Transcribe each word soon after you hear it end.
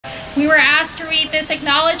We were asked to read this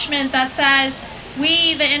acknowledgement that says,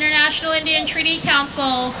 "We, the International Indian Treaty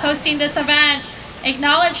Council, hosting this event,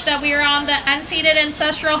 acknowledge that we are on the unceded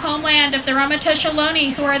ancestral homeland of the Ramaytush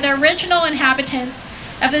Ohlone, who are the original inhabitants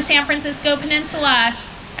of the San Francisco Peninsula.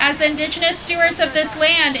 As the indigenous stewards of this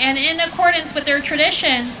land and in accordance with their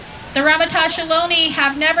traditions, the Ramaytush Ohlone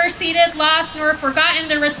have never ceded, lost, nor forgotten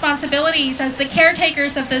their responsibilities as the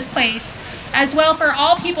caretakers of this place, as well for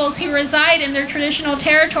all peoples who reside in their traditional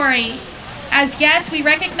territory. As guests, we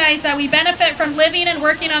recognize that we benefit from living and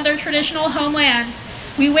working on their traditional homelands.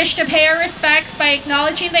 We wish to pay our respects by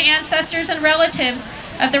acknowledging the ancestors and relatives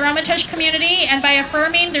of the Ramaytush community and by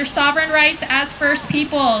affirming their sovereign rights as First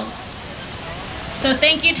Peoples." So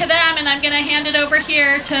thank you to them, and I'm going to hand it over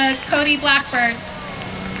here to Cody Blackbird.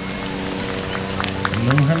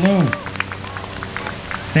 Hello, hello.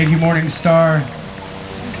 Thank you, Morning Star.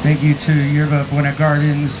 Thank you to Yerba, Buena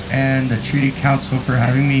Gardens, and the Treaty Council for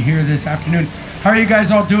having me here this afternoon. How are you guys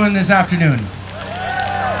all doing this afternoon?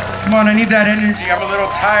 Come on, I need that energy. I'm a little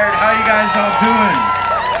tired. How are you guys all doing?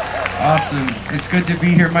 Awesome. It's good to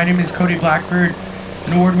be here. My name is Cody Blackbird,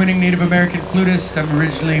 an award-winning Native American flutist. I'm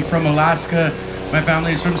originally from Alaska. My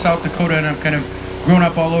family is from South Dakota, and I've kind of grown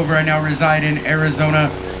up all over. I now reside in Arizona.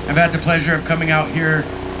 I've had the pleasure of coming out here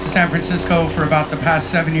to San Francisco for about the past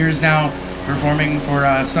 7 years now, performing for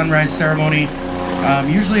a sunrise ceremony,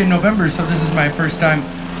 usually in November, so this is my first time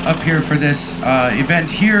up here for this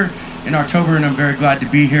event here in October, and I'm very glad to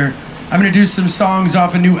be here. I'm going to do some songs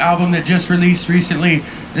off a new album that just released recently.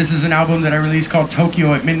 This is an album that I released called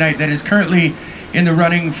Tokyo at Midnight that is currently in the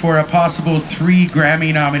running for a possible 3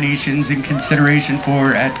 Grammy nominations in consideration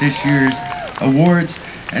for at this year's awards.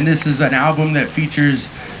 And this is an album that features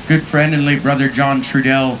good friend and late brother John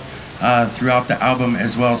Trudell throughout the album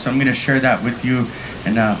as well. So I'm going to share that with you,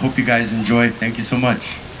 and hope you guys enjoy. Thank you so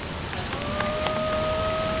much.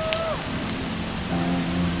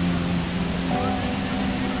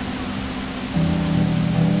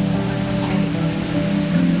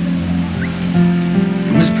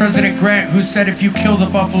 It was President Grant who said, "If you kill the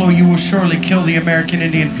buffalo, you will surely kill the American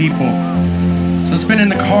Indian people." So it's been in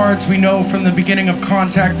the cards. We know from the beginning of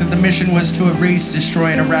contact that the mission was to erase,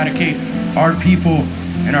 destroy, and eradicate our people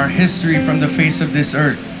and our history from the face of this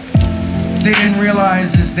earth. What they didn't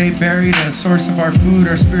realize is they buried a source of our food,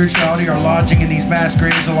 our spirituality, our lodging in these mass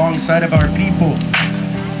graves alongside of our people.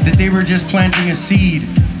 That they were just planting a seed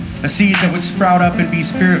that would sprout up and be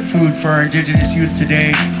spirit food for our indigenous youth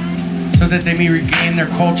today, so that they may regain their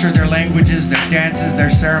culture, their languages, their dances,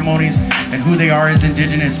 their ceremonies, and who they are as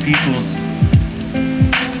indigenous peoples.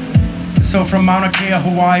 So from Mauna Kea,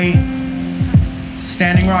 Hawaii,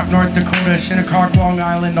 Standing Rock, North Dakota, Shinnecock, Long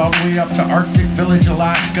Island, all the way up to Arctic Village,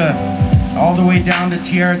 Alaska, all the way down to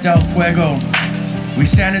Tierra del Fuego, we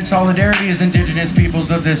stand in solidarity as indigenous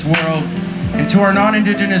peoples of this world. And to our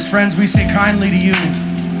non-indigenous friends, we say kindly to you,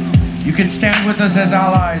 you can stand with us as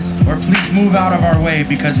allies, or please move out of our way,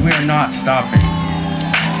 because we are not stopping.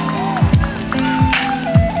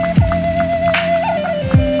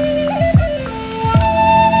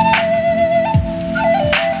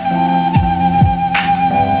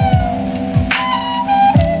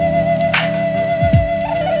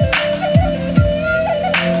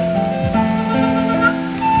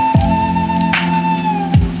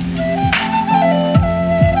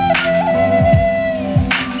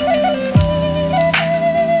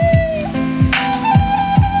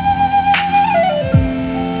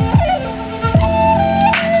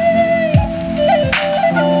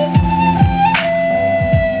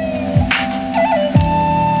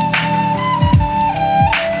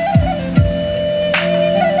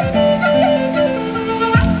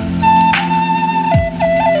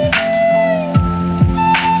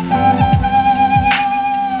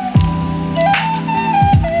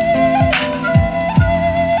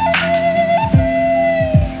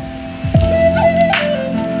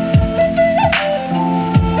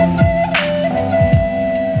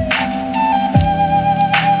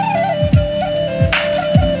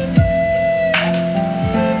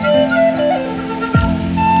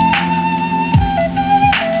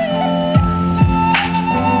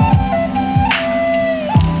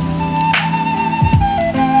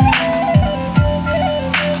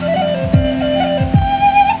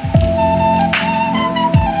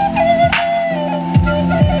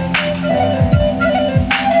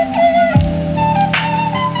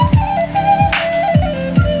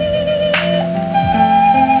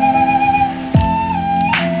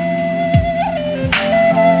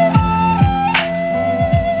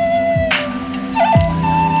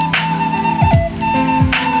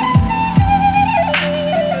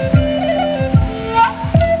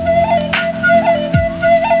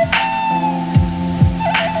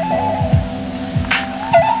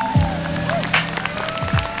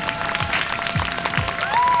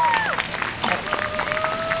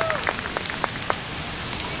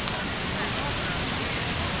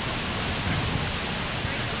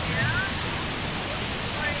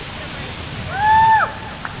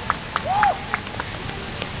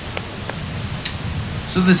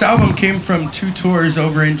 So this album came from 2 tours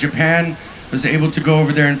over in Japan. I was able to go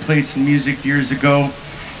over there and play some music years ago.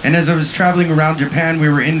 And as I was traveling around Japan, we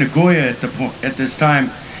were in Nagoya at this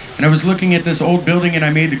time. And I was looking at this old building and I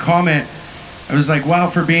made the comment, I was like, wow,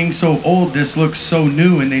 for being so old, this looks so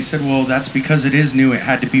new. And they said, well, that's because it is new. It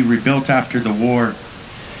had to be rebuilt after the war.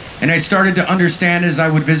 And I started to understand as I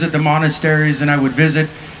would visit the monasteries and I would visit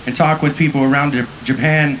and talk with people around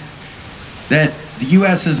Japan that the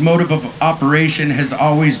U.S.'s motive of operation has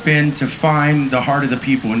always been to find the heart of the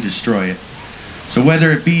people and destroy it. So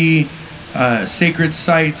whether it be sacred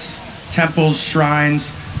sites, temples,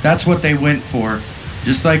 shrines, that's what they went for.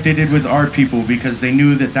 Just like they did with our people, because they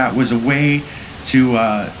knew that that was a way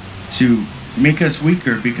to make us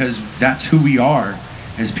weaker, because that's who we are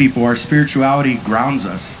as people. Our spirituality grounds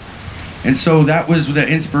us. And so that was the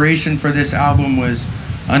inspiration for this album, was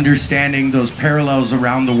understanding those parallels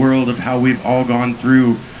around the world of how we've all gone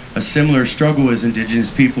through a similar struggle as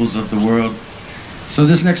indigenous peoples of the world. So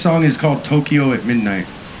this next song is called Tokyo at Midnight.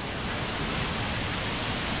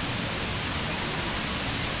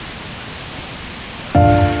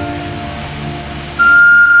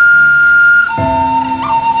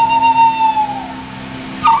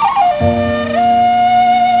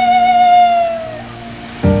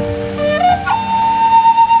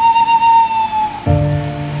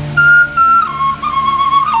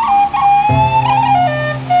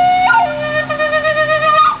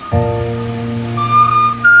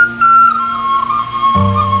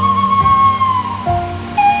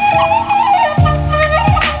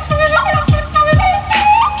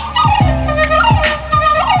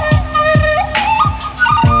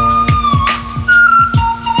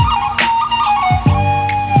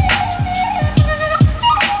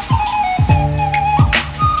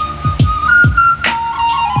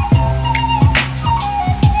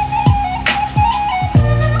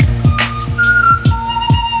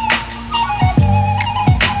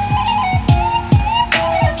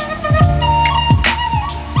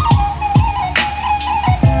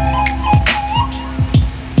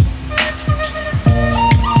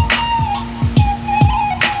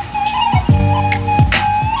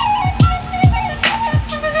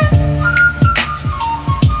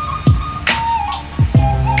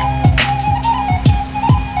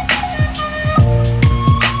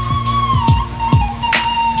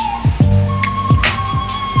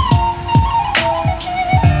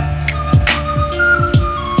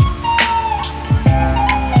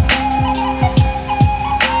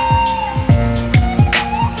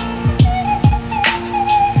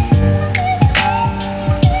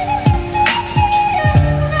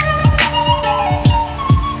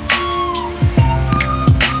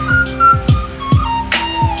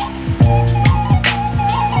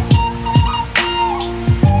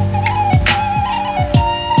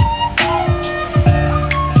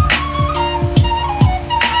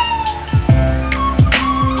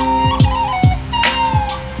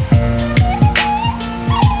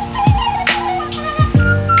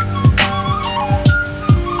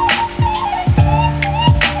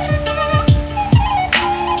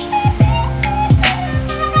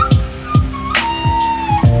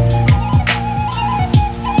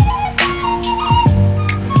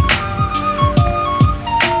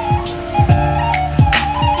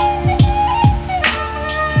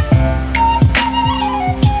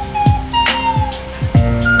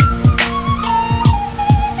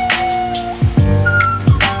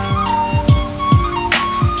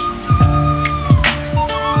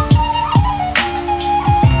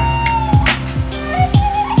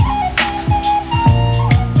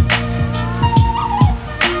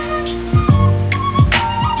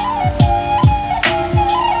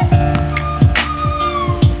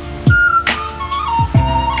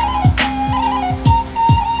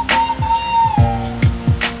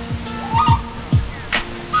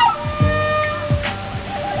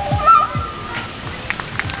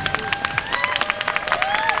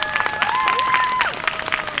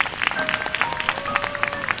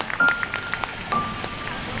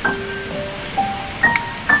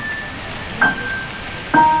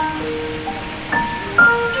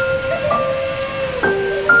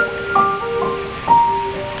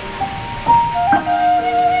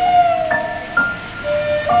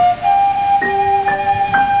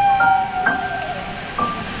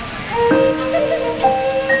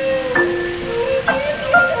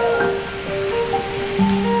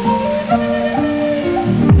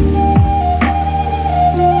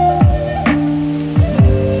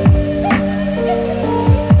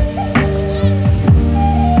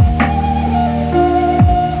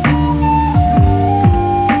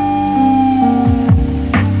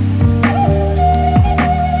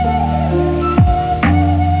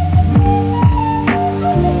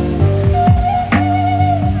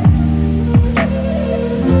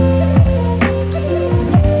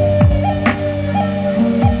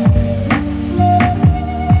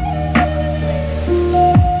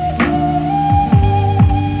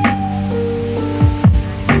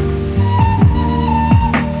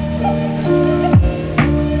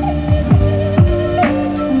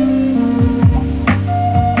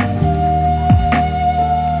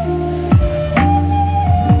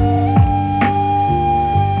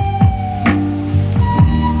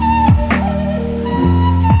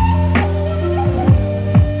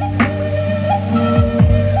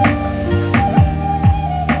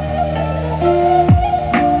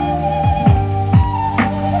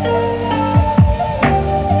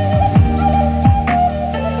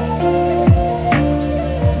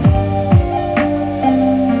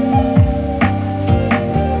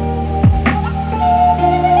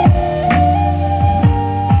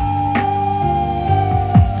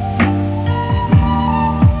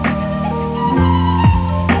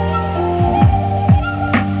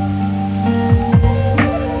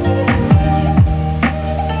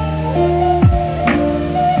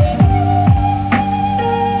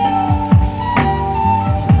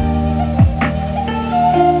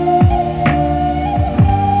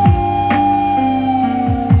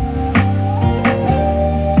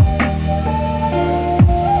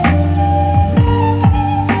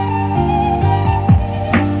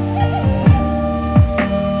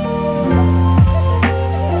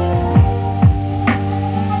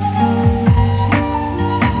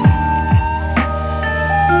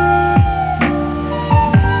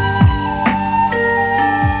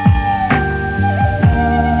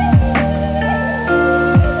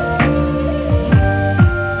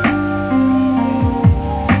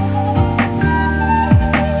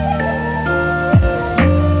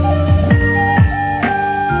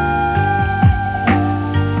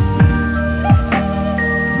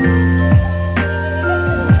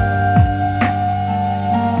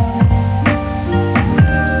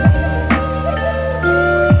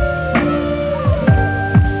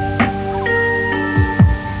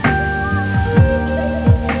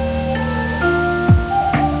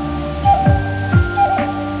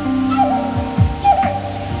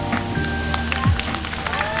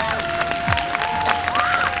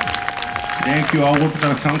 Thank you all.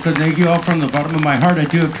 Thank you all from the bottom of my heart. I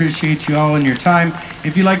do appreciate you all and your time.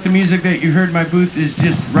 If you like the music that you heard, my booth is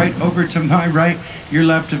just right over to my right. Your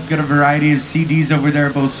left, I've got a variety of CDs over there,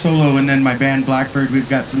 both solo and then my band Blackbird. We've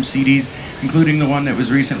got some CDs, including the one that was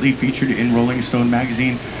recently featured in Rolling Stone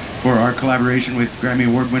magazine for our collaboration with Grammy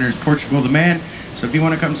Award winners Portugal the Man. So if you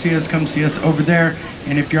want to come see us over there.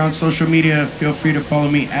 And if you're on social media, feel free to follow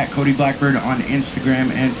me at Cody Blackbird on Instagram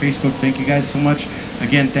and Facebook. Thank you guys so much.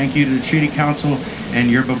 Again, thank you to the Treaty Council and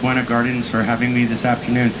Yerba Buena Gardens for having me this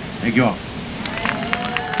afternoon. Thank you all.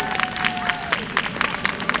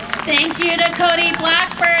 Thank you to Cody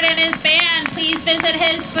Blackbird and his band. Please visit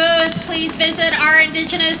his booth. Please visit our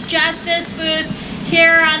Indigenous Justice booth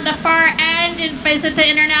here on the far end and visit the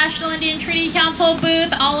International Indian Treaty Council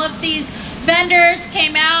booth. All of these vendors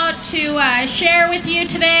came out to share with you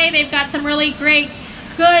today. They've got some really great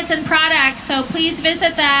goods and products, so please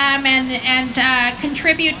visit them and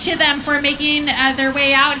contribute to them for making their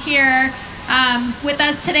way out here with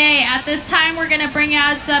us today. At this time, we're going to bring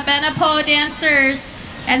out Zabenapo dancers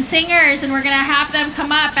and singers, and we're going to have them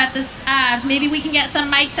come up at this. Maybe we can get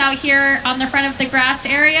some mics out here on the front of the grass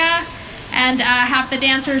area and have the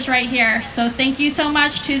dancers right here. So thank you so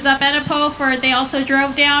much to Zabenapo for, they also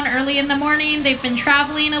drove down early in the morning. They've been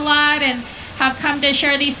traveling a lot and have come to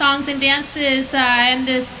share these songs and dances and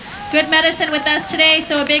this good medicine with us today.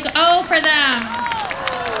 So a big O for them.